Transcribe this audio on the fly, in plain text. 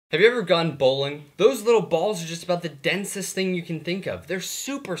Have you ever gone bowling? Those little balls are just about the densest thing you can think of. They're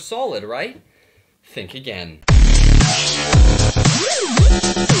super solid, right? Think again.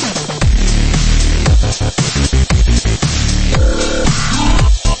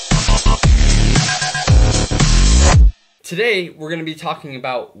 Today, we're going to be talking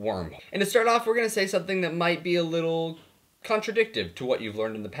about Wormhole. And to start off, we're going to say something that might be a little contradictory to what you've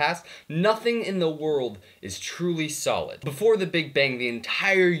learned in the past. Nothing in the world is truly solid. Before the Big Bang, the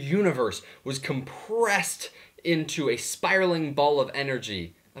entire universe was compressed into a spiraling ball of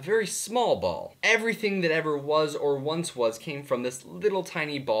energy. A very small ball. Everything that ever was or once was came from this little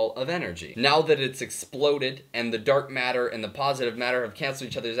tiny ball of energy. Now that it's exploded and the dark matter and the positive matter have canceled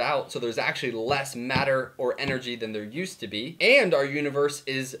each other out, so there's actually less matter or energy than there used to be, and our universe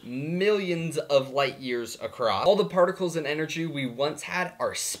is millions of light years across. All the particles and energy we once had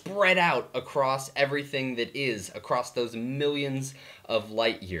are spread out across everything that is, across those millions of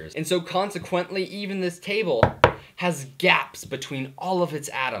light years. And so consequently, even this table has gaps between all of its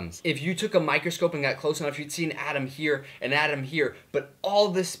atoms. If you took a microscope and got close enough, you'd see an atom here, but all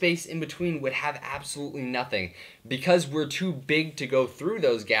this space in between would have absolutely nothing. Because we're too big to go through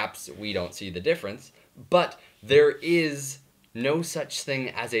those gaps, we don't see the difference, but there is no such thing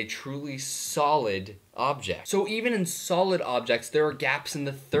as a truly solid object. So even in solid objects, there are gaps in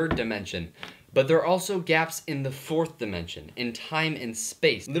the third dimension. But there are also gaps in the fourth dimension, in time and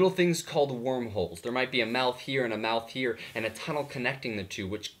space. Little things called wormholes. There might be a mouth here and a mouth here, and a tunnel connecting the two,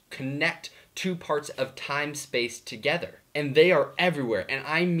 which connect two parts of time-space together. And they are everywhere, and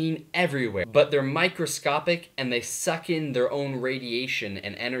I mean everywhere. But they're microscopic, and they suck in their own radiation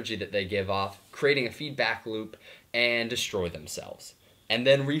and energy that they give off, creating a feedback loop, and destroy themselves. And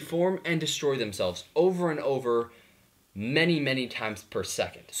then reform and destroy themselves over and over, many times per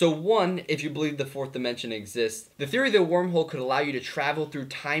second. So one, if you believe the fourth dimension exists, the theory that a wormhole could allow you to travel through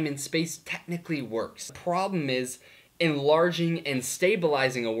time and space technically works. The problem is, enlarging and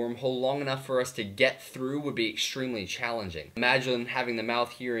stabilizing a wormhole long enough for us to get through would be extremely challenging. Imagine having the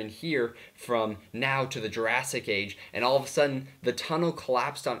mouth here and here from now to the Jurassic Age, and all of a sudden the tunnel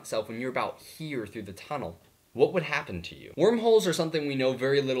collapsed on itself when you're about here through the tunnel. What would happen to you? Wormholes are something we know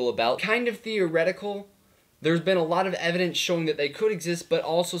very little about. Kind of theoretical. There's been a lot of evidence showing that they could exist, but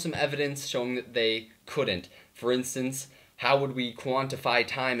also some evidence showing that they couldn't. For instance, how would we quantify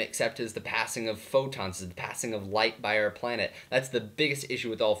time except as the passing of photons, as the passing of light by our planet? That's the biggest issue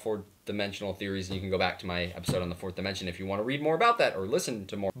with all four-dimensional theories, and you can go back to my episode on the fourth dimension if you want to read more about that or listen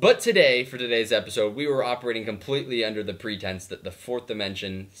to more. But today, for today's episode, we were operating completely under the pretense that the fourth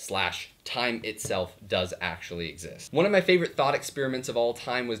dimension / time itself does actually exist. One of my favorite thought experiments of all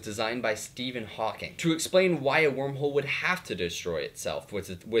time was designed by Stephen Hawking to explain why a wormhole would have to destroy itself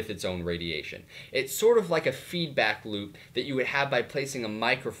with its own radiation. It's sort of like a feedback loop that you would have by placing a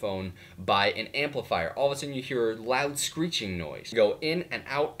microphone by an amplifier. All of a sudden you hear a loud screeching noise. Go in and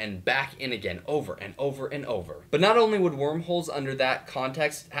out and back in again, over and over and over. But not only would wormholes under that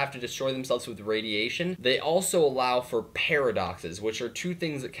context have to destroy themselves with radiation, they also allow for paradoxes, which are two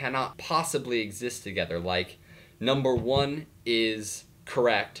things that cannot possibly exist together, like number one is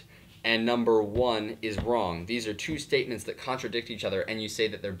correct and number one is wrong. These are two statements that contradict each other and you say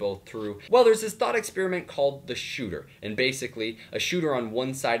that they're both true. Well, there's this thought experiment called the shooter, and basically a shooter on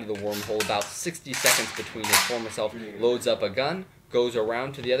one side of the wormhole, about 60 seconds between his former self, loads up a gun, goes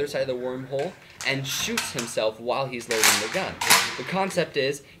around to the other side of the wormhole, and shoots himself while he's loading the gun. The concept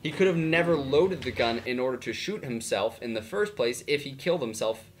is, he could have never loaded the gun in order to shoot himself in the first place if he killed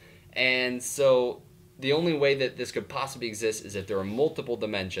himself. And so the only way that this could possibly exist is if there are multiple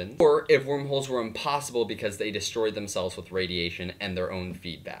dimensions, or if wormholes were impossible because they destroyed themselves with radiation and their own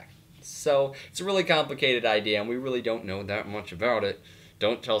feedback. So it's a really complicated idea, and we really don't know that much about it.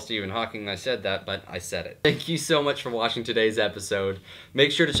 Don't tell Stephen Hawking I said that, but I said it. Thank you so much for watching today's episode.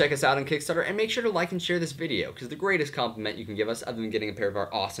 Make sure to check us out on Kickstarter, and make sure to like and share this video, because the greatest compliment you can give us, other than getting a pair of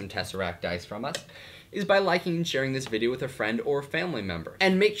our awesome Tesseract dice from us, is by liking and sharing this video with a friend or family member.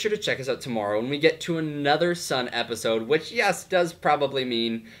 And make sure to check us out tomorrow when we get to another Sun episode, which, yes, does probably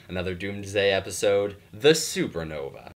mean another Doomsday episode, the Supernova.